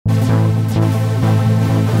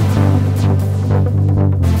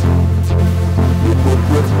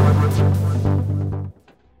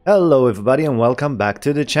Hello everybody and welcome back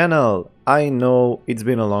to the channel. I know it's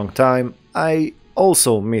been a long time. I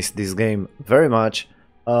also missed this game very much,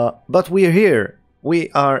 but we're here. We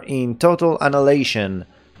are in Total Annihilation.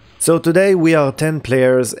 So today we are 10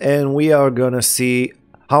 players and we are gonna see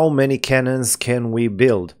how many cannons can we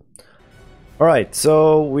build. Alright,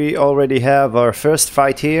 so we already have our first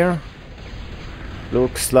fight here.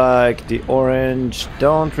 Looks like the orange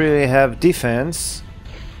don't really have defense.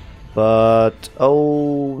 But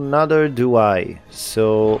oh, neither do I.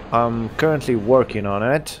 So I'm currently working on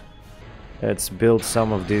it. Let's build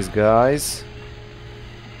some of these guys.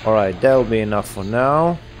 Alright, that'll be enough for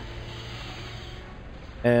now.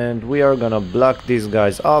 And we are gonna block these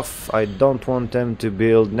guys off. I don't want them to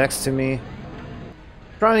build next to me.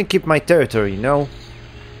 Trying to keep my territory, you know.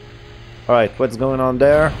 Alright, what's going on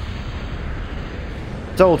there?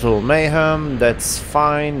 Total mayhem, that's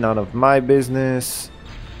fine, none of my business.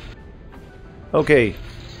 Okay,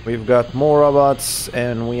 we've got more robots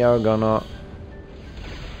and we are gonna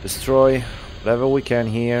destroy whatever we can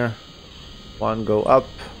here. One go up.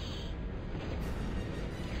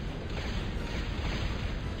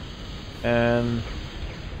 And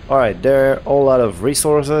alright, they're all out of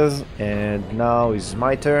resources and now is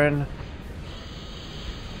my turn.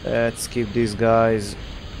 Let's keep these guys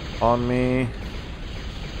on me.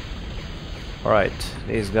 Alright,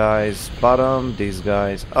 these guys bottom, these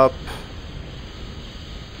guys up.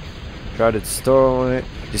 Try to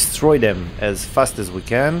destroy them as fast as we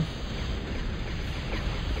can.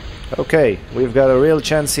 Okay, we've got a real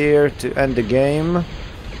chance here to end the game.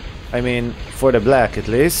 I mean, for the black at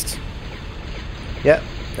least. Yeah,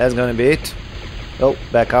 that's gonna be it. Oh,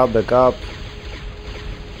 back up, back up.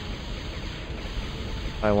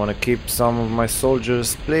 I wanna keep some of my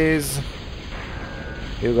soldiers, please.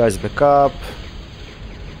 You guys back up.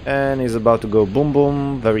 And he's about to go boom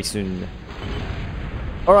boom very soon.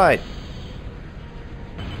 Alright.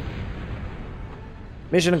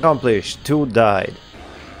 Mission accomplished. 2 died.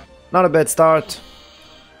 Not a bad start.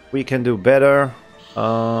 We can do better.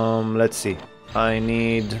 Let's see. I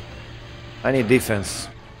need defense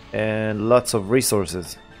and lots of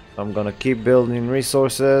resources. I'm gonna keep building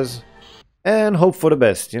resources and hope for the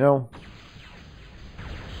best, you know.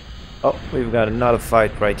 Oh, we've got another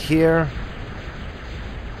fight right here.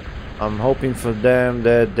 I'm hoping for them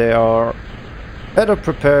that they are better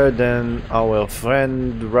prepared than our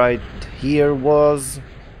friend right here was.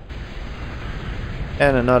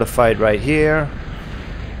 And another fight right here.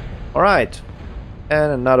 Alright.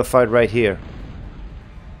 And another fight right here.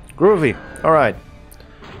 Groovy. Alright.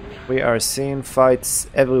 We are seeing fights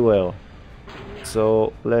everywhere.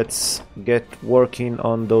 So let's get working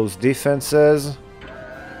on those defenses.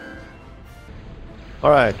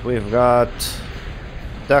 Alright, we've got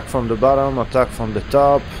attack from the bottom, attack from the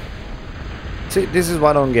top. See, this is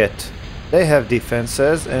what I don't get. They have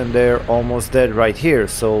defenses and they're almost dead right here,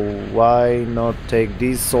 so why not take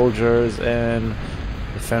these soldiers and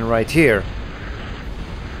defend right here?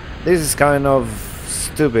 This is kind of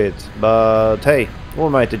stupid, but hey, who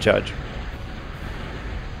am I to judge?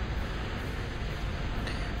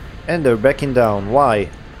 And they're backing down. Why?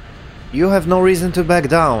 You have no reason to back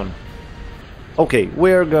down. Okay,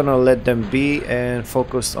 we're gonna let them be and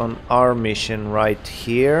focus on our mission right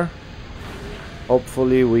here.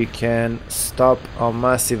 Hopefully we can stop a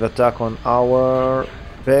massive attack on our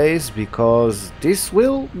base, because this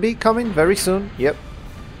will be coming very soon. Yep,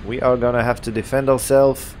 we are gonna have to defend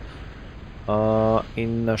ourselves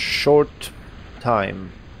in a short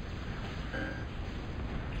time.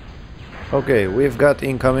 Okay, we've got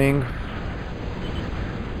incoming.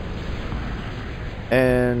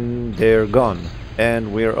 And they're gone.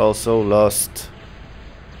 And we're also lost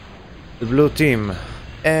the blue team.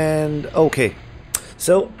 And okay.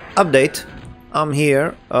 So, update, I'm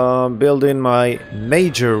here building my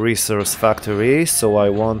major resource factory, so I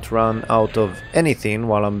won't run out of anything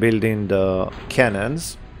while I'm building the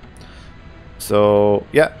cannons. So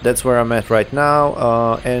yeah, that's where I'm at right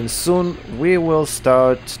now, and soon we will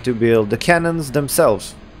start to build the cannons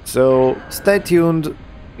themselves. So stay tuned,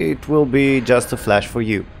 it will be just a flash for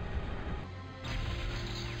you.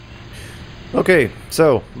 Okay,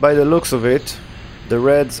 so by the looks of it, the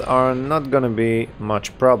reds are not gonna be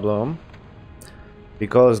much problem,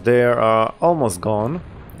 because they are almost gone,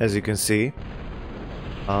 as you can see.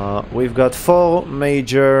 We've got 4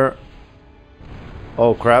 major...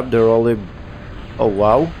 Oh crap, they're only... Oh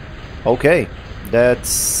wow, okay,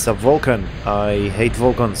 that's a Vulcan. I hate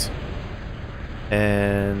Vulcans.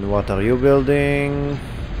 And what are you building?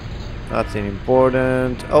 Nothing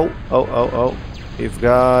important. Oh, we've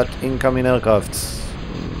got incoming aircrafts.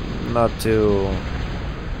 Not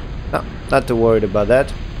too worried about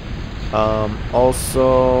that.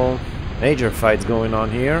 Also, major fights going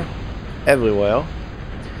on here, everywhere.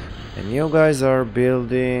 And you guys are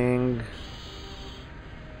building...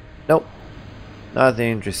 Nope,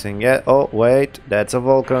 nothing interesting yet. Oh, wait, that's a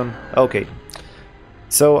Vulcan. Okay,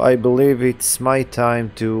 so I believe it's my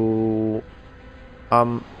time to...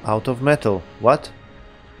 I'm out of metal. What?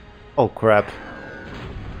 Oh, crap.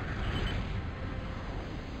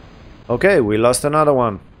 Okay, we lost another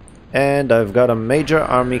one. And I've got a major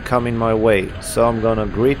army coming my way, so I'm gonna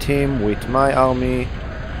greet him with my army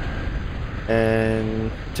and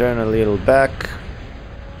turn a little back.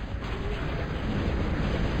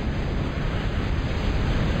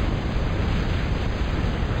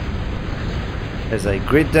 As I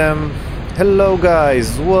greet them, hello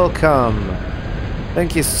guys, welcome!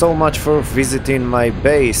 Thank you so much for visiting my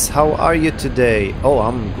base. How are you today? Oh,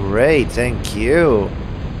 I'm great, thank you.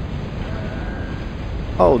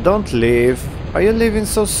 Oh, don't leave. Are you leaving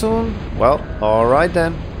so soon? Well, alright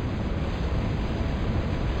then.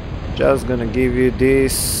 Just gonna give you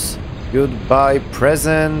this goodbye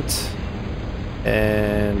present.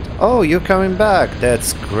 And... oh, you're coming back.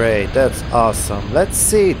 That's great. That's awesome. Let's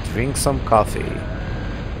sit, drink some coffee.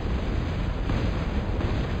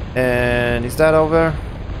 And is that over?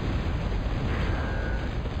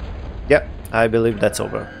 Yep, I believe that's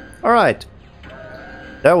over. Alright.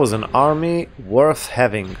 That was an army worth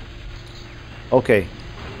having. Okay.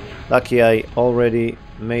 Lucky I already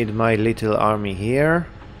made my little army here.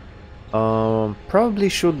 Probably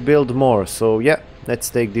should build more. So yeah,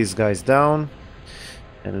 let's take these guys down.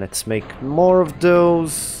 And let's make more of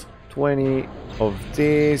those. 20 of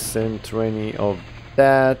this and 20 of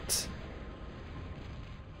that.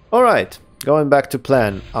 Alright, going back to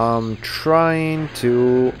plan. I'm trying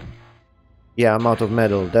to... yeah, I'm out of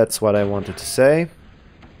metal. That's what I wanted to say.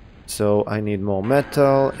 So I need more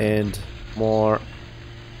metal and more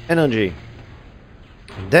energy.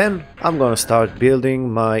 Then I'm gonna start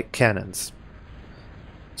building my cannons.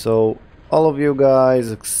 So all of you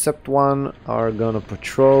guys except one are gonna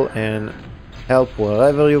patrol and help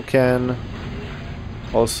wherever you can.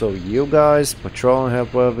 Also you guys patrol and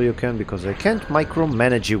help wherever you can, because I can't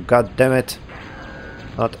micromanage you, god damn it.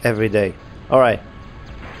 Not every day. Alright.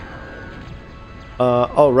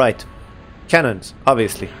 Alright. Cannons,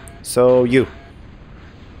 obviously. So you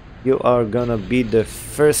are gonna be the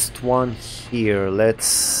first one here. Let's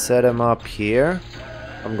set them up here.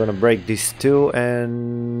 I'm gonna break these two,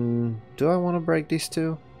 and do I want to break these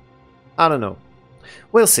two? I don't know.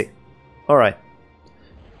 We'll see. Alright.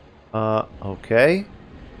 Okay.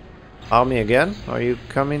 Army again? Are you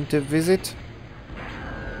coming to visit?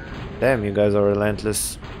 Damn, you guys are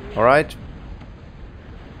relentless. Alright.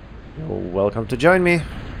 You're welcome to join me.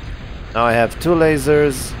 Now I have two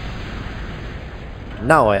lasers.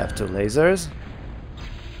 Now I have two lasers.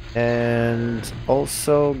 And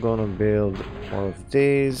also gonna build more of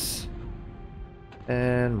these.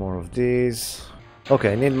 And more of these.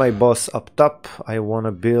 Okay, I need my boss up top. I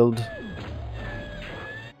wanna build...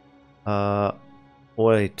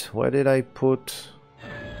 wait, where did I put...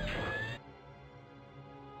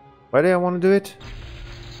 why did I want to do it?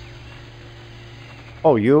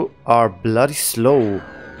 Oh, you are bloody slow.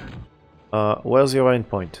 Where's your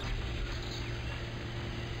endpoint?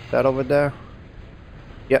 That over there?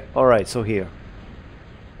 Yeah, alright, so here.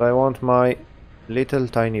 So I want my little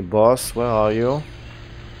tiny boss. Where are you?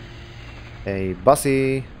 Hey,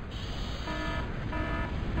 bossy!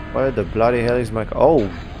 Where the bloody hell is my...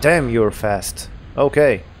 oh, damn, you're fast.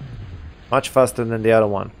 Okay. Much faster than the other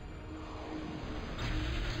one.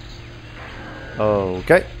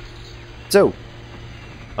 Okay. So,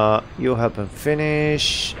 you help him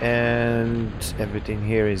finish, and everything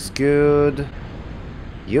here is good.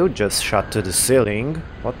 You just shot to the ceiling.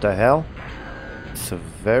 What the hell? It's a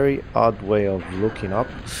very odd way of looking up.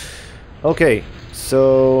 Okay,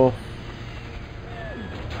 so...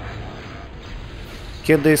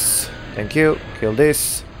 kill this. Thank you. Kill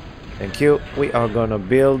this. Thank you. We are gonna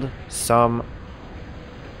build some...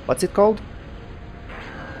 what's it called?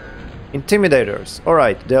 Intimidators.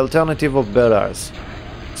 Alright, the alternative of Bears.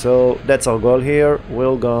 So that's our goal here.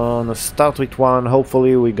 We're gonna start with one.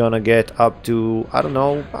 Hopefully we're gonna get up to, I don't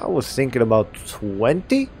know, I was thinking about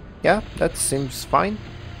 20? Yeah, that seems fine,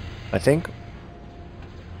 I think.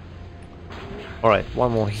 Alright,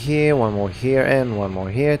 one more here, and one more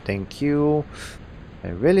here. Thank you. I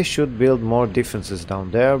really should build more defenses down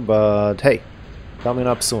there, but hey, coming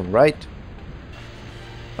up soon, right?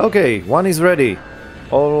 Okay, one is ready.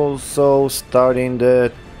 Also starting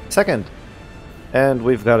the second. And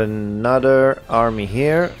we've got another army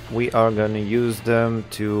here. We are gonna use them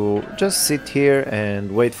to just sit here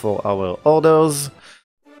and wait for our orders.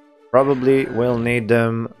 Probably will need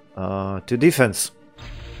them to defense,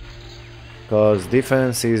 because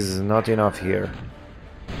defense is not enough here.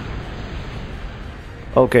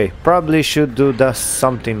 Okay, probably should do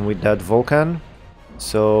something with that Vulcan.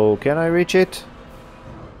 So can I reach it?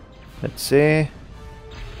 Let's see.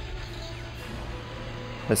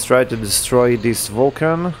 Let's try to destroy this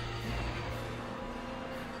Vulcan.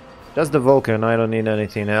 Just the Vulcan, I don't need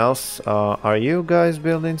anything else. Are you guys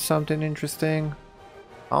building something interesting?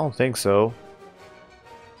 I don't think so.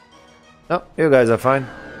 No, you guys are fine.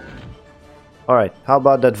 Alright, how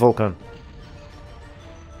about that Vulcan?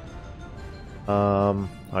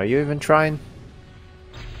 Are you even trying?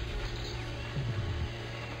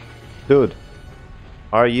 Dude,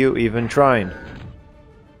 are you even trying?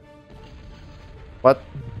 What?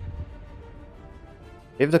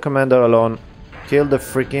 Leave the commander alone. Kill the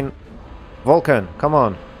freaking Vulcan, come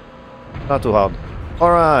on. Not too hard.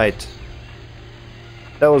 Alright.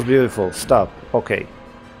 That was beautiful. Stop. Okay.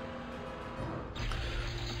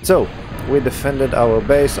 So, we defended our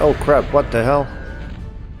base. Oh crap, what the hell?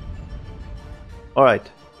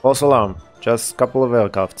 Alright, false alarm. Just a couple of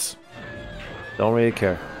aircrafts. Don't really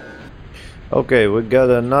care. Okay, we got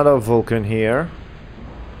another Vulcan here.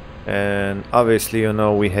 And obviously, you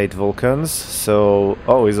know, we hate Vulcans. So,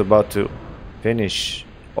 oh, he's about to finish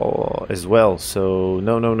as well. So,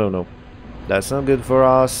 no. That's not good for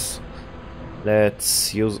us.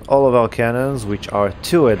 Let's use all of our cannons, which are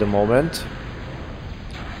 2 at the moment,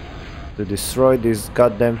 to destroy this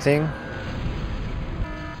goddamn thing.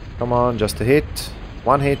 Come on, just a hit.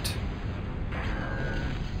 1 hit.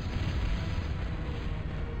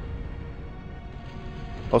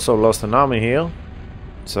 Also lost an army here,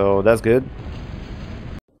 so that's good.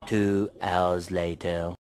 2 hours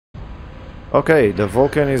later. Okay, the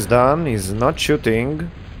Vulcan is done. He's not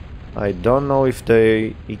shooting. I don't know if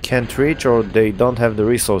he can't reach or they don't have the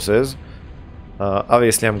resources.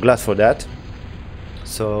 Obviously, I'm glad for that.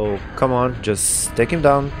 So, come on, just take him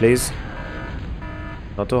down, please.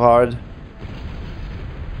 Not too hard.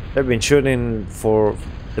 They've been shooting for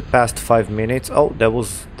the past 5 minutes. Oh, that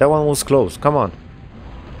one was close. Come on.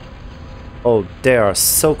 Oh, they are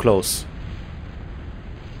so close.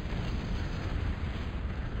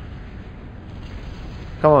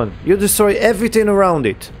 Come on, you destroy everything around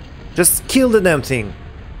it. Just kill the damn thing.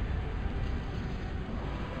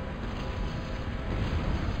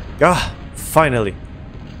 Ah, finally.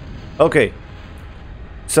 Okay.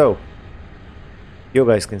 So, you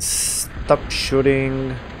guys can stop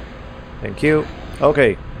shooting. Thank you.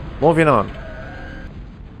 Okay, moving on.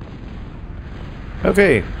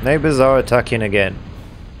 Okay, neighbors are attacking again.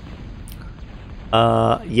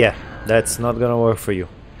 Yeah, that's not gonna work for you.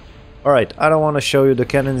 Alright, I don't want to show you the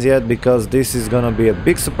cannons yet because this is gonna be a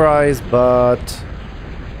big surprise, but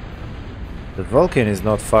the Vulcan is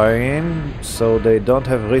not firing, so they don't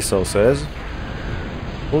have resources.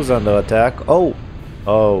 Who's under attack? Oh!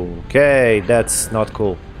 Okay, that's not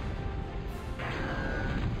cool.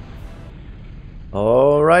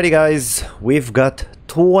 Alrighty guys, we've got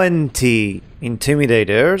 20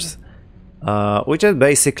 Intimidators, which are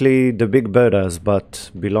basically the big birdas, but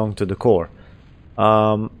belong to the core.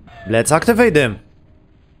 Let's activate them!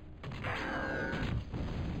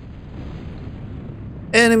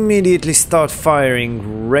 And immediately start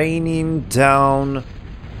firing, raining down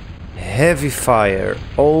heavy fire.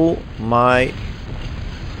 Oh my...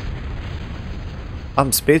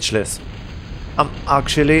 I'm speechless. I'm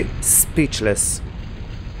actually speechless.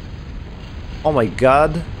 Oh my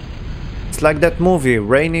god. It's like that movie,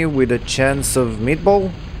 Rainy with a Chance of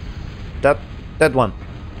Meatball? That one.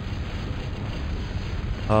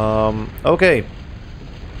 Okay.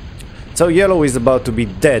 So yellow is about to be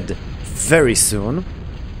dead very soon.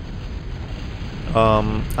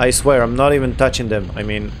 I swear I'm not even touching them. I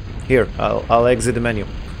mean, here, I'll exit the menu.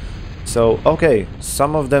 So, okay,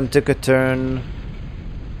 some of them took a turn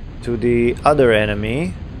to the other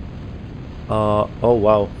enemy. Oh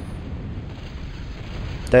wow.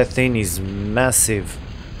 That thing is massive.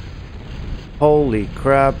 Holy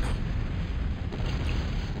crap.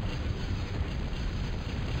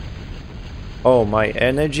 Oh, my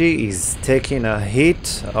energy is taking a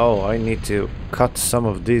hit. Oh, I need to cut some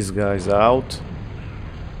of these guys out.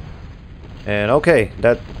 And okay,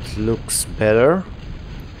 that looks better.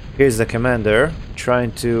 Here's the commander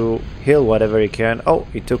trying to heal whatever he can. Oh,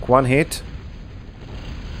 he took 1 hit.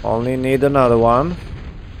 Only need another one.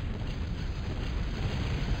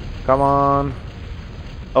 Come on.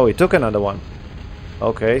 Oh, he took another one.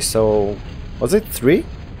 Okay, so was it 3?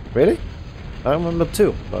 Really? I remember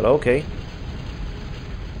 2, but okay.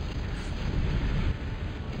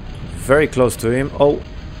 Very close to him. Oh,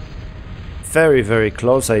 very, very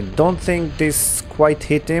close. I don't think this quite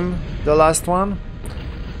hit him, the last one.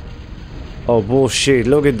 Oh, bullshit.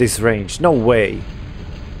 Look at this range. No way.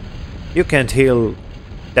 You can't heal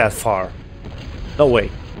that far. No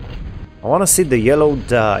way. I want to see the yellow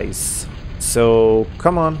dice. So,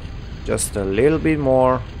 come on. Just a little bit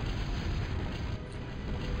more.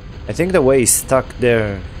 I think the way he's stuck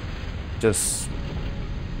there just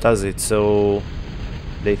does it. So,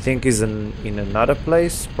 they think he's in another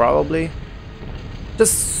place, probably.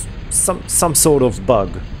 Just some sort of bug.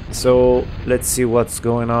 So, let's see what's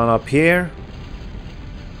going on up here.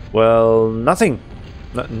 Well, nothing.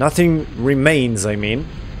 Nothing remains, I mean.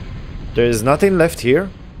 There's nothing left here.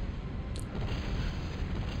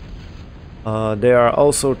 They are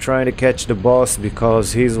also trying to catch the boss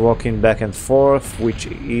because he's walking back and forth, which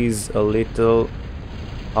is a little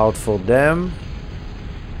out for them.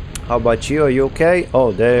 How about you? Are you okay?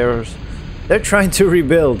 Oh, they're trying to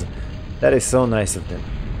rebuild. That is so nice of them.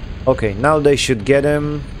 Okay, now they should get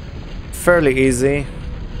him fairly easy.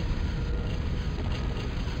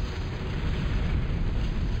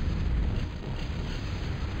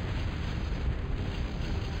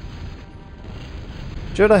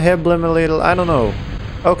 Should I help them a little? I don't know.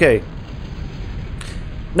 Okay.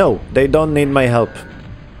 No, they don't need my help.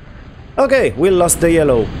 Okay, we lost the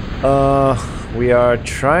yellow. We are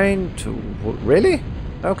trying to... Really?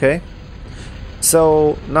 Okay.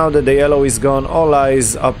 So, now that the yellow is gone, all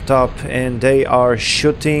eyes up top, and they are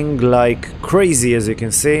shooting like crazy, as you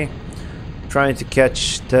can see. Trying to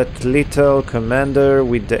catch that little commander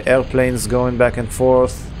with the airplanes going back and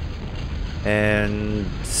forth. And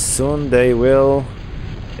soon they will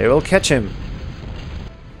catch him.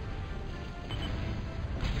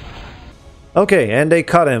 Okay, and they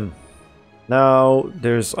caught him. Now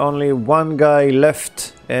there's only one guy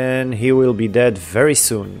left and he will be dead very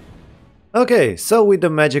soon. Okay, so with the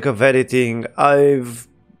magic of editing, I've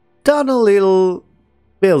done a little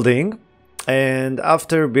building, and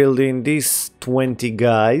after building these 20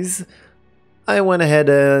 guys, I went ahead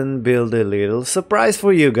and built a little surprise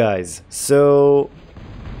for you guys. So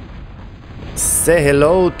say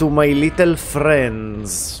hello to my little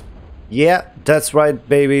friends. Yeah, that's right,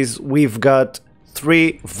 babies. We've got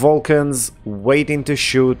 3 Vulcans waiting to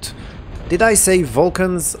shoot. Did I say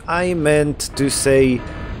Vulcans? I meant to say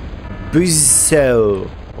Buzzsaw,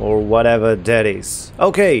 or whatever that is.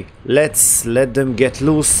 Okay, let's let them get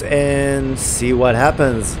loose and see what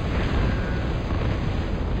happens.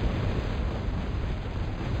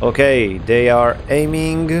 Okay, they are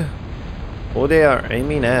aiming... Who they are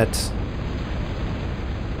aiming at?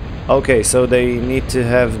 Okay, so they need to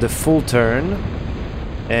have the full turn,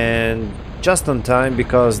 and just on time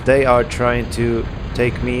because they are trying to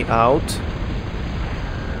take me out.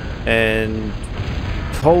 And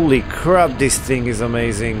holy crap, this thing is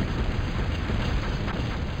amazing.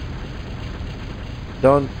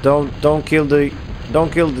 Don't kill the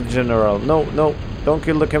general. No, don't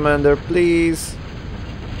kill the commander, please.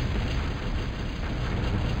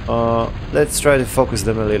 Let's try to focus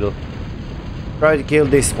them a little. Try to kill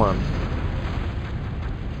this one.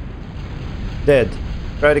 Dead.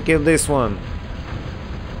 Try to kill this one.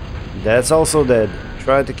 That's also dead.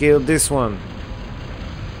 Try to kill this one.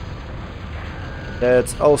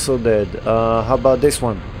 That's also dead. How about this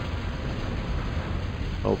one?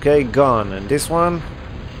 Okay, gone. And this one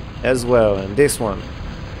as well. And this one.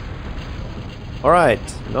 Alright,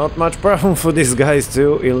 not much problem for these guys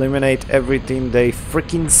to eliminate everything they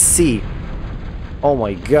freaking see. Oh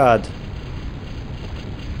my god.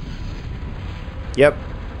 Yep.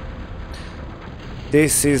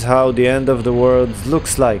 This is how the end of the world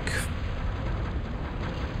looks like.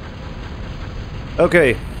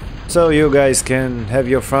 Okay, so you guys can have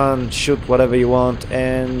your fun, shoot whatever you want,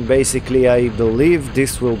 and basically I believe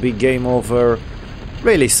this will be game over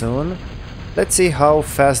really soon. Let's see how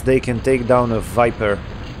fast they can take down a Viper.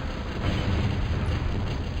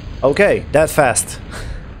 Okay, that fast.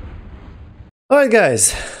 Alright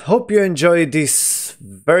guys, hope you enjoyed this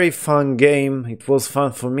very fun game. It was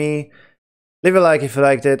fun for me. Leave a like if you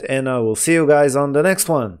liked it, and I will see you guys on the next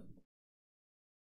one.